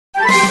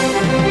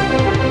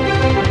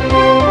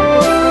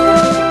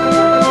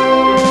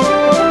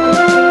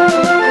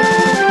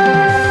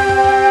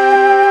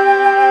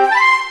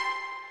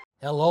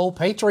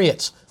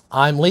Patriots.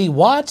 I'm Lee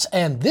Watts,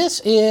 and this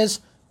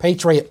is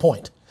Patriot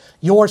Point,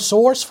 your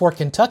source for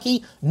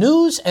Kentucky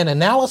news and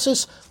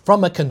analysis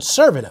from a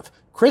conservative,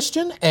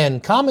 Christian,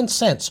 and common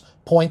sense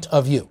point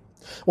of view.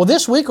 Well,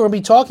 this week we're going to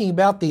be talking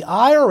about the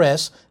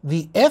IRS,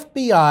 the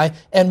FBI,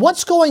 and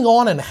what's going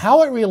on and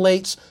how it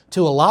relates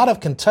to a lot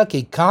of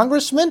Kentucky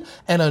congressmen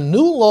and a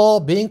new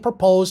law being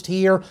proposed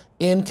here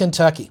in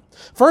Kentucky.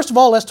 First of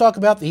all, let's talk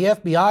about the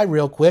FBI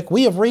real quick.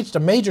 We have reached a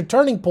major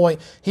turning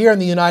point here in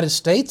the United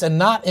States, and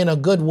not in a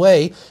good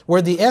way,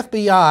 where the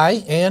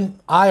FBI and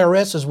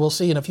IRS, as we'll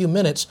see in a few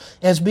minutes,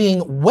 is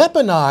being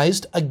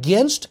weaponized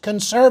against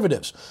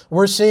conservatives.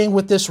 We're seeing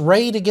with this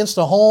raid against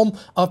the home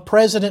of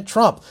President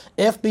Trump.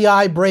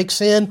 FBI breaks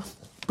in.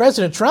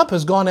 President Trump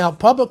has gone out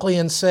publicly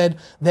and said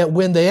that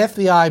when the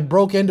FBI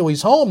broke into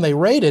his home, they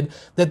raided,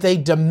 that they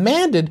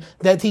demanded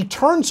that he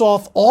turns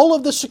off all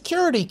of the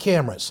security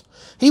cameras.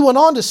 He went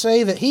on to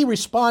say that he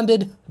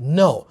responded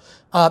no.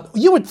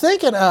 You would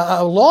think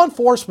a law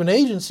enforcement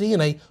agency in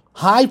a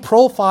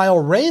high-profile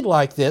raid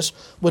like this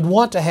would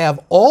want to have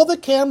all the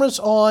cameras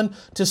on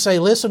to say,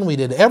 listen, we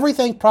did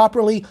everything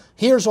properly,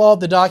 here's all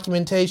the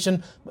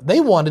documentation. But they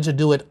wanted to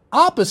do it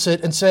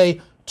opposite and say,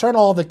 turn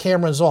all the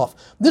cameras off.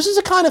 This is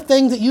the kind of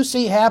thing that you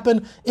see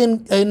happen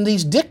in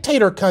these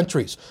dictator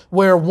countries,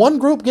 where one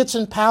group gets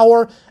in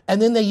power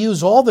and then they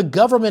use all the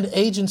government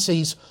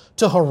agencies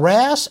to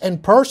harass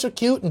and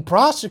persecute and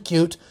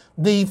prosecute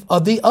the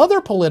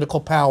other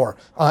political power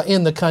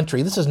in the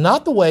country. This is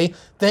not the way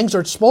things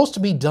are supposed to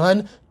be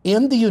done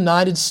in the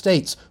United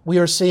States. We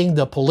are seeing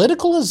the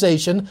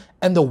politicalization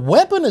and the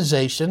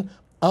weaponization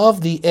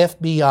of the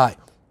FBI.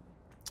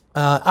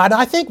 And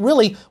I think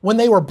really when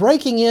they were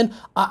breaking in,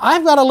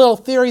 I've got a little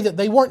theory that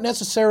they weren't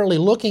necessarily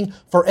looking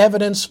for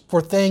evidence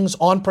for things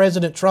on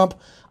President Trump.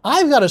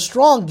 I've got a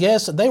strong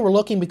guess that they were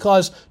looking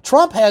because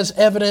Trump has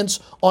evidence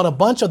on a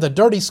bunch of the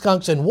dirty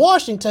skunks in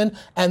Washington,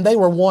 and they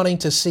were wanting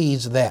to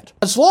seize that.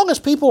 As long as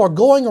people are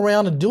going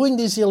around and doing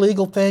these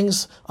illegal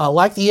things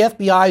like the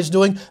FBI is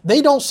doing,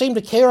 they don't seem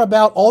to care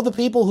about all the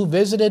people who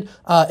visited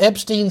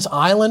Epstein's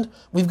Island.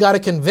 We've got a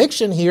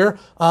conviction here,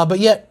 but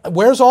yet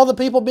where's all the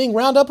people being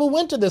rounded up who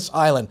went to this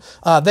island?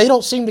 They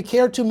don't seem to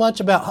care too much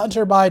about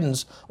Hunter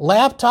Biden's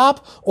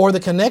laptop or the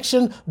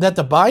connection that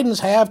the Bidens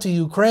have to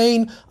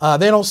Ukraine.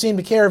 They don't seem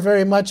to care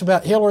very much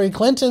about Hillary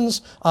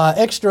Clinton's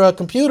extra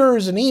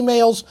computers and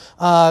emails.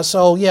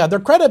 So yeah, their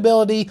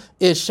credibility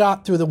is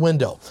shot through the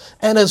window.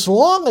 And as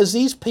long as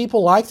these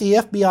people like the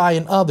FBI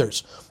and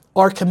others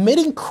are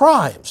committing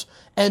crimes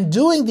and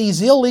doing these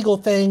illegal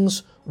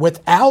things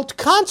without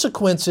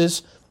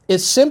consequences,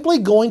 it's simply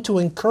going to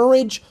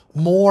encourage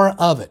more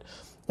of it.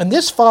 And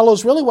this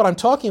follows really what I'm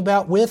talking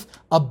about with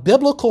a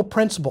biblical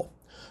principle.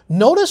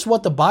 Notice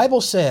what the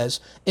Bible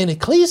says in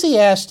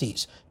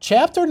Ecclesiastes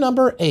chapter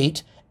number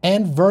 8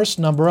 and verse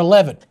number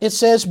 11. It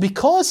says,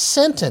 because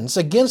sentence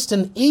against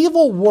an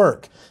evil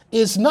work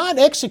is not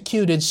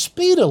executed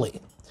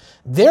speedily,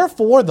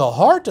 therefore the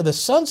heart of the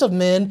sons of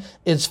men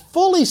is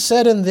fully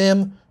set in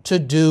them to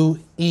do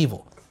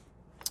evil.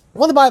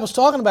 What the Bible's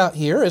talking about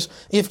here is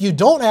if you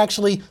don't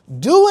actually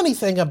do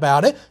anything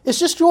about it, it's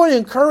just going to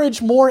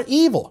encourage more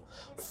evil.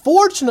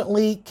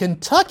 Fortunately,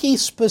 Kentucky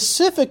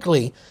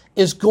specifically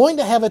is going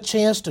to have a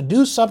chance to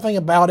do something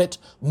about it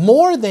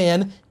more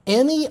than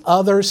any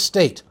other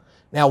state.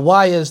 Now,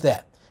 why is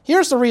that?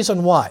 Here's the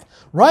reason why.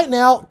 Right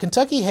now,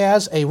 Kentucky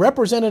has a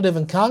representative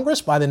in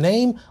Congress by the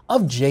name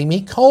of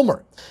Jamie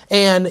Comer,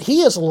 and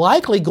he is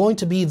likely going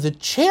to be the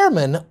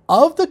chairman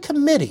of the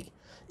committee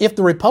if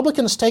the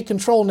Republicans take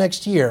control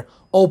next year.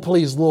 Oh,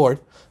 please, Lord.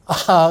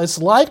 It's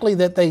likely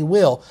that they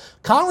will.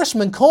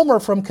 Congressman Comer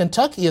from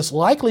Kentucky is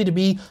likely to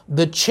be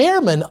the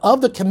chairman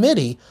of the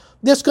committee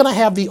that's going to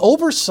have the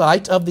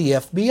oversight of the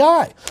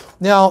FBI.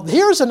 Now,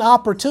 here's an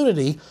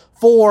opportunity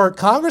for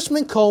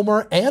Congressman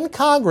Comer and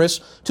Congress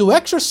to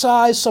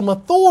exercise some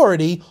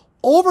authority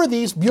over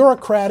these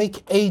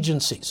bureaucratic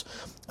agencies.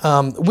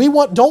 We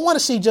don't want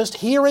to see just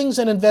hearings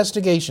and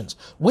investigations.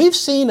 We've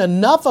seen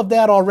enough of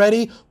that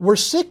already. We're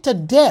sick to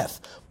death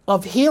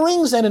of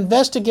hearings and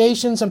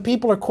investigations, and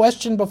people are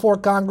questioned before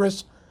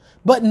Congress,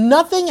 but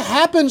nothing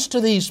happens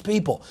to these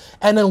people.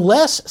 And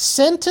unless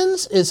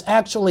sentence is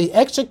actually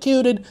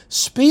executed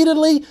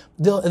speedily,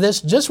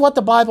 that's just what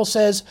the Bible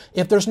says.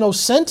 If there's no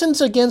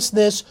sentence against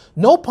this,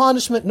 no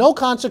punishment, no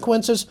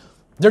consequences,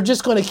 they're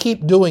just going to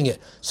keep doing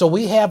it. So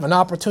we have an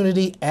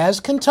opportunity as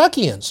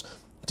Kentuckians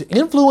to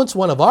influence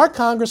one of our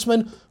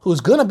congressmen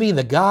who's going to be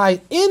the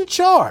guy in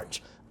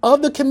charge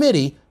of the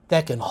committee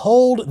that can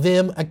hold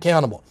them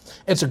accountable.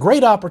 It's a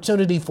great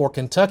opportunity for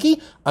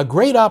Kentucky, a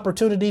great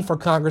opportunity for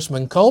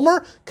Congressman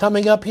Comer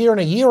coming up here in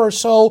a year or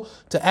so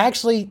to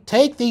actually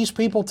take these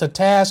people to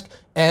task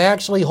and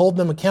actually hold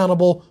them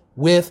accountable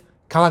with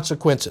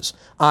consequences.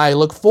 I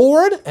look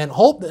forward and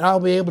hope that I'll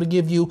be able to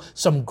give you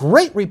some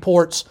great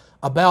reports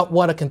about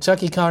what a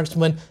Kentucky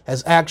congressman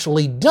has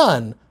actually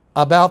done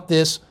about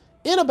this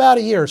in about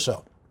a year or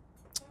so.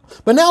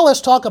 But now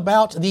let's talk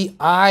about the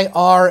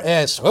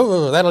IRS.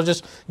 Oh, that'll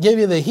just give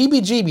you the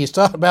heebie-jeebies.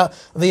 Talk about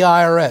the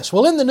IRS.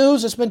 Well, in the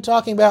news, it's been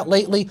talking about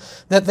lately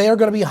that they are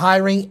going to be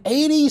hiring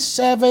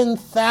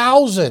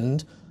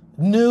 87,000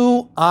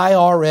 new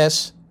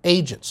IRS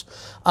agents.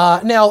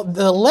 Now,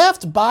 the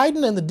left,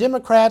 Biden and the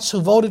Democrats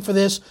who voted for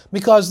this,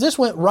 because this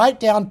went right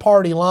down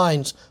party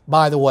lines,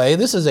 by the way.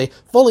 This is a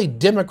fully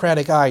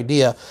Democratic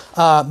idea.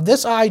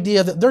 This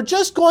idea that they're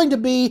just going to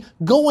be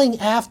going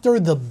after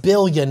the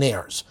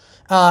billionaires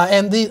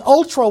and the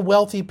ultra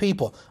wealthy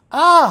people.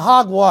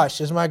 Hogwash,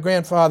 as my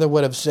grandfather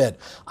would have said.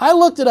 I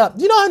looked it up.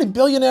 Do you know how many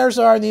billionaires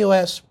there are in the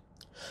U.S.?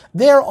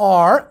 There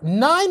are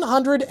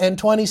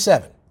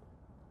 927.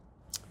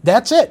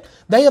 That's it.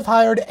 They have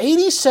hired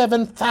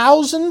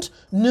 87,000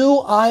 new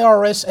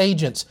IRS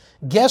agents.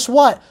 Guess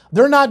what?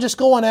 They're not just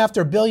going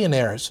after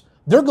billionaires.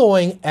 They're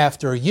going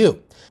after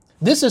you.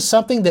 This is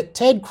something that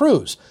Ted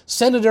Cruz,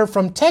 senator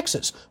from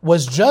Texas,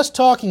 was just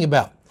talking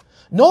about.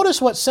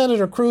 Notice what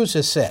Senator Cruz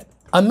has said.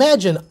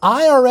 Imagine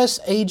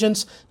IRS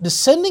agents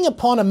descending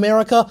upon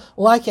America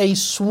like a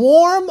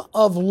swarm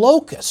of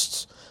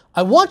locusts.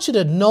 I want you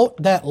to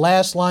note that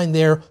last line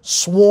there,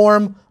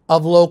 swarm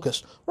of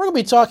locusts. We're going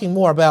to be talking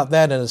more about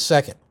that in a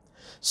second.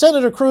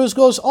 Senator Cruz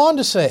goes on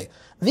to say,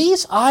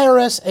 these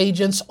IRS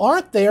agents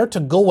aren't there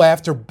to go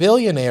after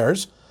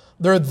billionaires.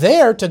 They're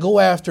there to go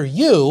after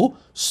you,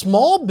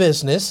 small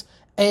business,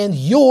 and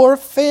your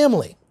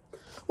family.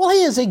 Well,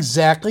 he is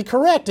exactly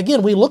correct.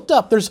 Again, we looked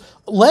up. There's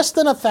less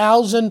than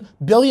 1,000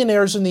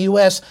 billionaires in the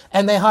U.S.,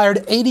 and they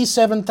hired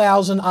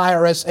 87,000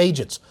 IRS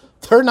agents.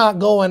 They're not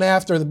going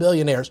after the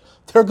billionaires.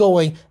 They're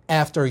going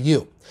after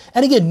you.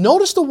 And again,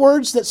 notice the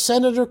words that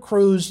Senator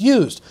Cruz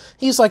used.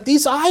 He's like,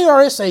 these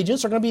IRS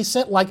agents are going to be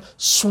sent like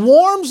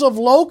swarms of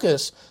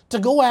locusts to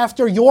go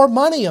after your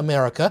money,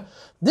 America.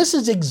 This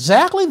is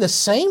exactly the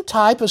same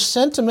type of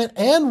sentiment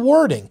and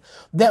wording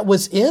that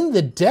was in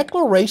the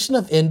Declaration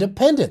of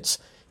Independence.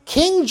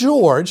 King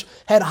George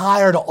had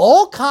hired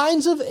all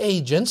kinds of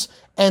agents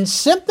and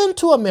sent them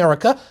to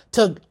America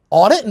to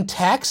audit and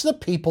tax the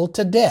people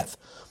to death.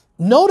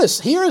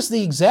 Notice, here is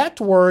the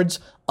exact words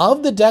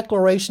of the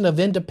Declaration of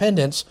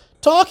Independence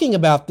talking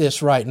about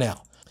this right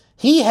now.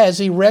 He has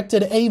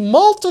erected a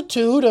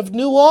multitude of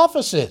new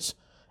offices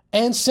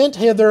and sent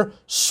hither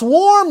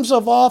swarms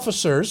of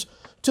officers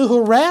to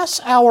harass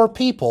our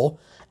people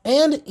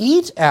and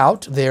eat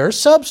out their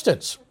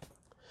substance.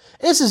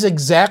 This is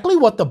exactly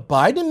what the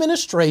Biden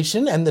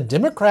administration and the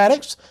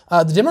Democrats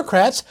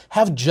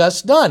have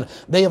just done.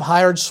 They have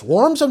hired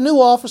swarms of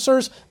new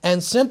officers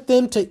and sent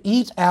them to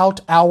eat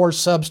out our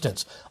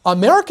substance.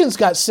 Americans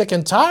got sick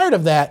and tired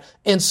of that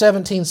in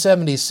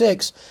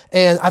 1776,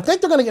 and I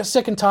think they're going to get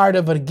sick and tired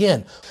of it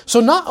again. So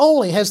not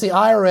only has the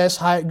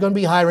IRS going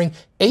to be hiring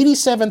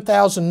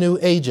 87,000 new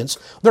agents,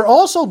 they're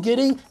also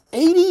getting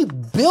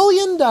 $80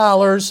 billion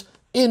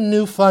in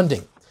new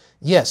funding.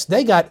 Yes,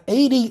 they got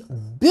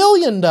 $80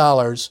 billion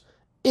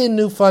in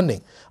new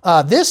funding.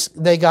 This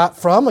they got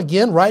from,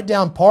 again, right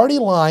down party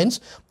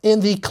lines in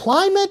the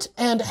Climate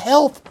and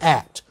Health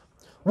Act.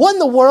 What in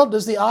the world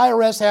does the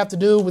IRS have to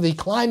do with the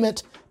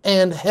climate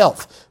and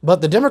health?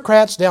 But the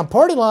Democrats down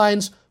party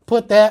lines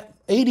put that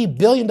 $80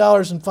 billion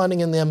in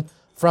funding in them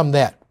from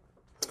that.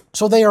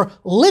 So they are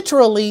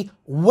literally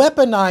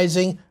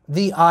weaponizing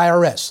the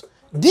IRS.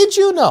 Did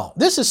you know,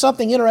 this is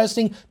something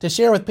interesting to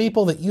share with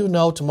people that you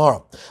know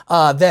tomorrow,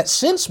 that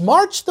since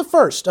March the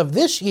 1st of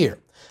this year,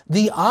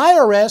 the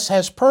IRS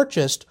has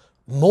purchased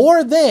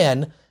more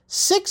than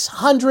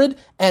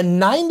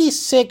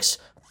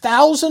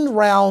 696,000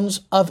 rounds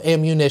of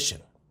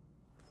ammunition.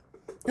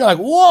 You're like,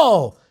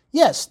 whoa.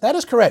 Yes, that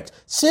is correct.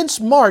 Since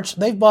March,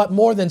 they've bought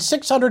more than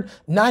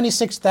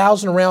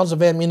 696,000 rounds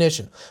of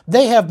ammunition.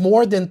 They have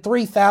more than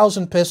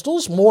 3,000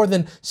 pistols, more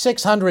than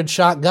 600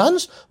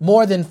 shotguns,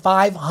 more than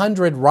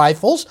 500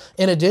 rifles.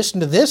 In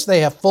addition to this, they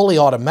have fully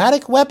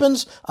automatic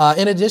weapons,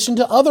 in addition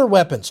to other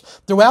weapons.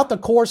 Throughout the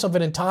course of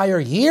an entire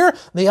year,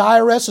 the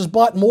IRS has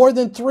bought more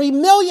than 3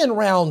 million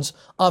rounds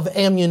of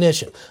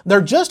ammunition.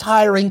 They're just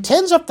hiring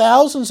tens of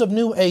thousands of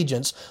new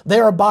agents. They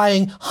are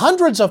buying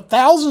hundreds of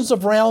thousands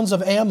of rounds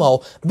of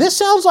ammo. This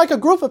sounds like a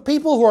group of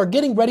people who are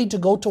getting ready to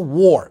go to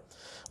war.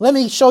 Let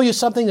me show you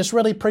something that's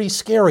really pretty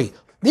scary.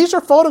 These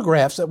are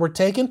photographs that were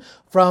taken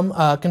from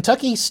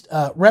Kentucky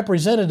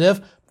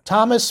Representative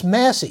Thomas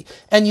Massie.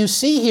 And you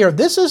see here,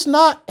 this is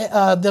not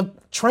the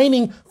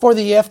training for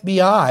the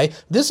FBI.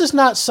 This is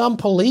not some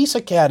police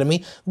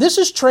academy. This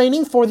is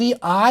training for the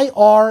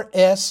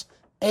IRS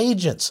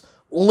agents,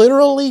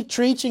 literally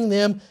teaching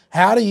them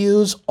how to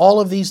use all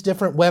of these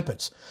different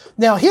weapons.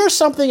 Now, here's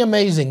something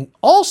amazing.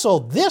 Also,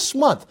 this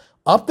month,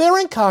 up there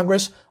in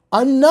Congress,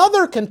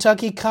 another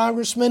Kentucky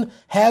congressman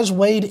has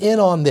weighed in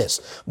on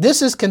this.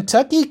 This is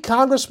Kentucky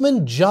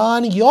Congressman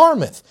John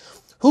Yarmuth,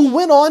 who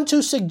went on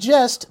to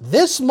suggest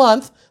this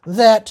month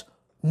that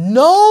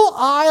no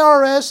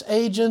IRS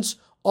agents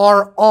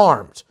are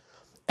armed,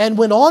 and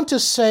went on to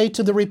say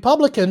to the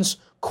Republicans,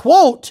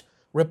 quote,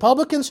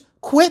 "Republicans,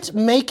 quit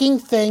making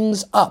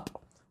things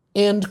up,"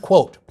 end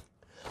quote.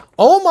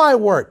 Oh my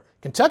word.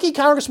 Kentucky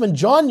Congressman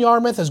John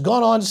Yarmuth has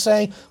gone on to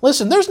say,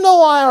 listen, there's no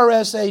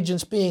IRS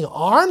agents being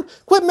armed.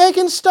 Quit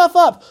making stuff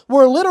up.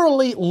 We're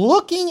literally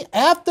looking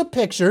at the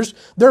pictures.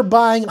 They're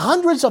buying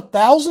hundreds of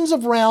thousands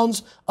of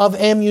rounds of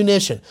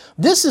ammunition.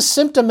 This is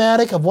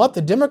symptomatic of what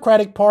the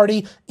Democratic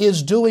Party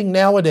is doing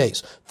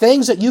nowadays.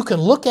 Things that you can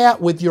look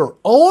at with your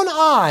own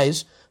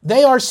eyes,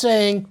 they are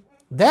saying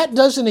that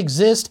doesn't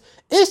exist.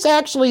 It's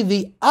actually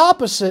the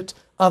opposite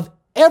of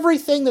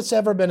everything that's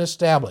ever been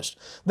established.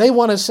 They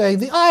want to say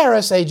the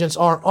IRS agents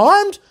aren't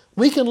armed.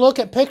 We can look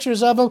at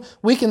pictures of them.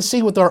 We can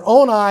see with our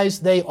own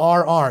eyes they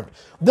are armed.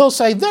 They'll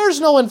say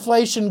there's no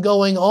inflation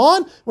going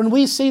on when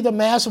we see the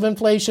massive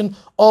inflation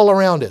all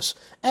around us.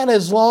 And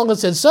as long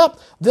as it's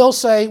up, they'll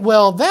say,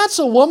 well, that's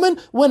a woman,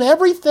 when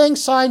everything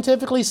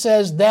scientifically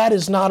says that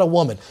is not a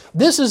woman.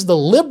 This is the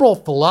liberal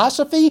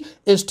philosophy,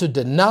 is to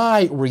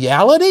deny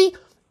reality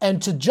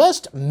and to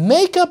just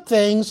make up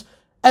things.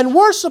 And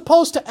we're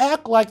supposed to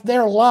act like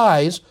their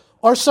lies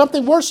are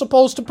something we're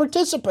supposed to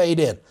participate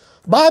in.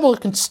 Bible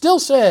still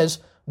says,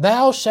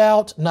 thou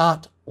shalt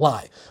not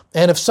lie.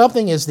 And if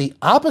something is the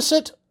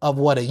opposite of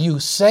what you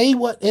say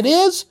what it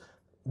is,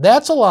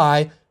 that's a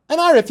lie,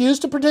 and I refuse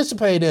to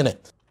participate in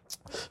it.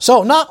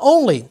 So not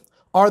only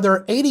are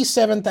there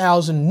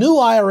 87,000 new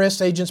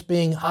IRS agents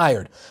being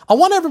hired, I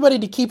want everybody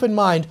to keep in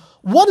mind,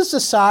 what is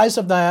the size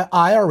of the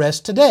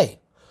IRS today?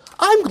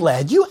 I'm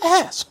glad you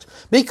asked,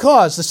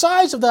 because the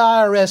size of the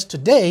IRS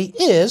today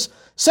is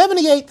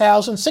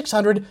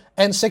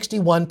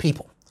 78,661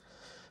 people.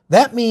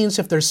 That means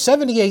if there's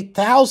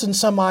 78,000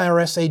 some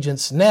IRS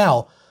agents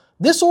now,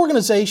 this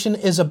organization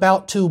is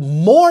about to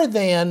more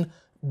than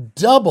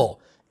double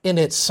in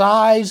its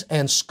size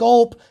and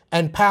scope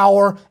and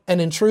power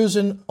and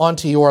intrusion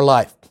onto your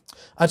life.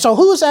 And so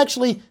who's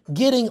actually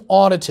getting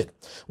audited?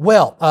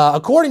 Well,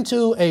 according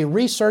to a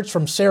research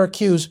from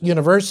Syracuse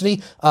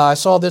University, I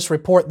saw this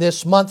report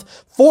this month,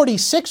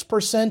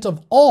 46%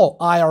 of all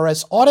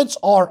IRS audits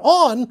are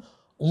on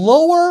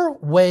lower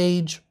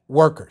wage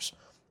workers.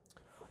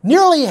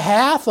 Nearly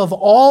half of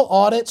all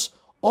audits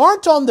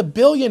aren't on the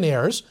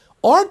billionaires,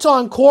 aren't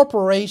on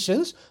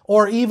corporations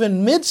or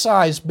even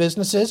mid-sized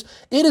businesses.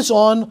 It is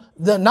on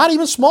the not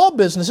even small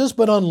businesses,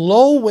 but on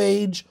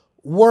low-wage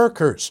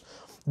workers.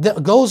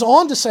 That goes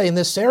on to say in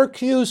this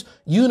Syracuse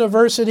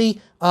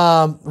University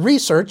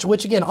research,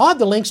 which again, I'll have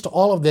the links to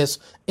all of this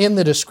in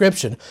the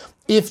description.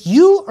 If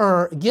you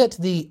get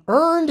the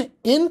earned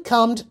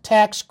income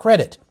tax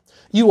credit,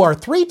 you are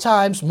 3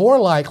 times more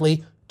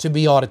likely to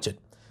be audited.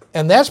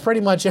 And that's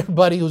pretty much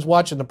everybody who's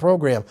watching the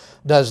program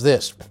does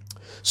this.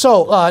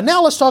 So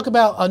now let's talk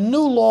about a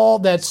new law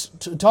that's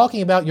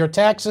talking about your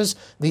taxes,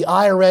 the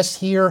IRS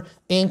here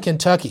in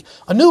Kentucky.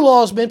 A new law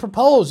has been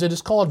proposed. It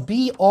is called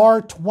BR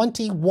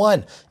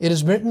 21. It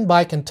is written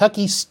by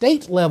Kentucky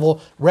State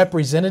level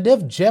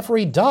Representative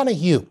Jeffrey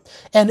Donahue.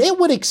 And it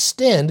would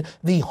extend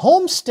the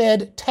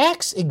homestead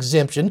tax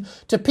exemption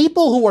to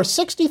people who are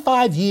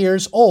 65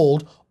 years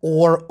old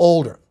or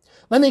older.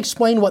 Let me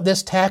explain what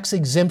this tax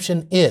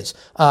exemption is.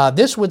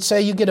 This would say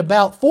you get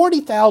about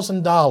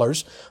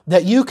 $40,000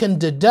 that you can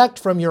deduct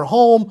from your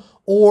home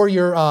or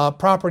your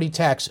property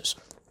taxes.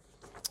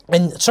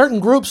 And certain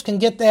groups can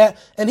get that,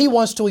 and he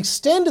wants to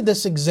extend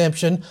this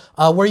exemption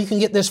where you can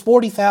get this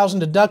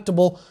 $40,000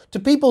 deductible to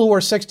people who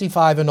are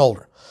 65 and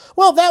older.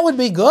 Well, that would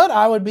be good.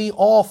 I would be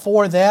all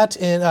for that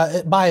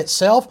by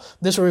itself.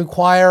 This would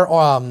require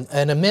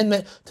an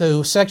amendment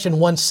to Section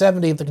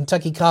 170 of the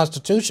Kentucky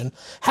Constitution.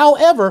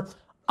 However,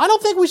 I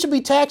don't think we should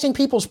be taxing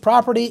people's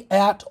property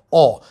at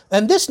all.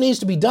 And this needs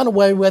to be done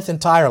away with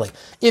entirely.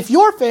 If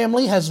your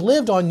family has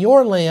lived on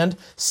your land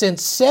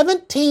since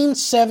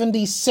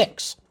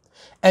 1776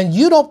 and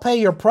you don't pay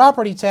your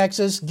property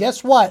taxes,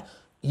 guess what?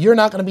 You're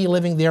not going to be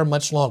living there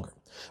much longer.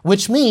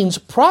 Which means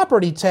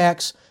property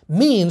tax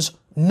means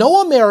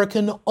no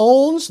American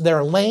owns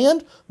their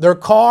land, their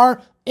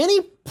car, any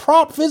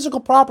physical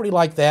property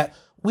like that.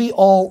 We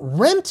all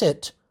rent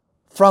it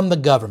from the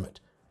government.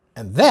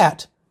 And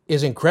that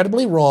is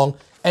incredibly wrong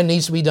and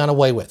needs to be done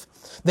away with.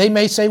 They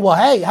may say, well,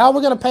 hey, how are we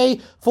going to pay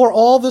for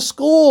all the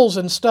schools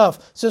and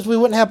stuff since we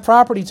wouldn't have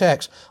property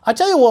tax? I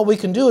tell you what we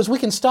can do is we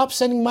can stop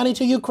sending money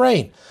to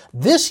Ukraine.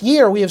 This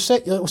year, we have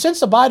sent,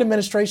 since the Biden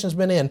administration has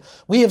been in,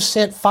 we have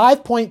sent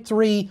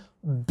 $5.3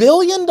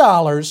 billion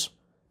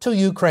to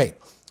Ukraine.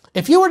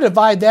 If you were to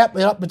divide that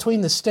up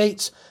between the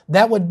states,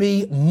 that would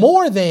be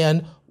more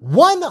than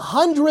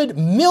 $100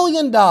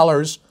 million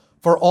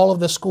for all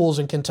of the schools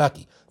in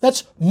Kentucky.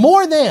 That's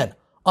more than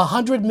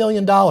 $100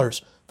 million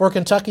for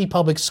Kentucky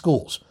public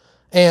schools.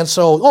 And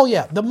so, oh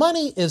yeah, the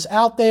money is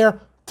out there.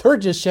 They're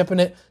just shipping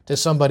it to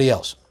somebody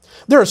else.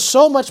 There is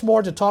so much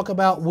more to talk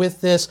about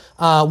with this.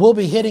 We'll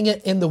be hitting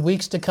it in the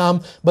weeks to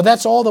come, but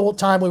that's all the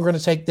time we're going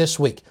to take this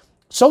week.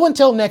 So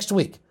until next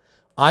week,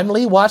 I'm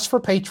Lee Watts for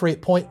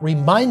Patriot Point,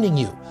 reminding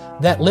you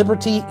that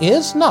liberty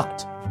is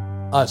not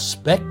a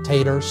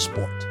spectator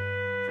sport.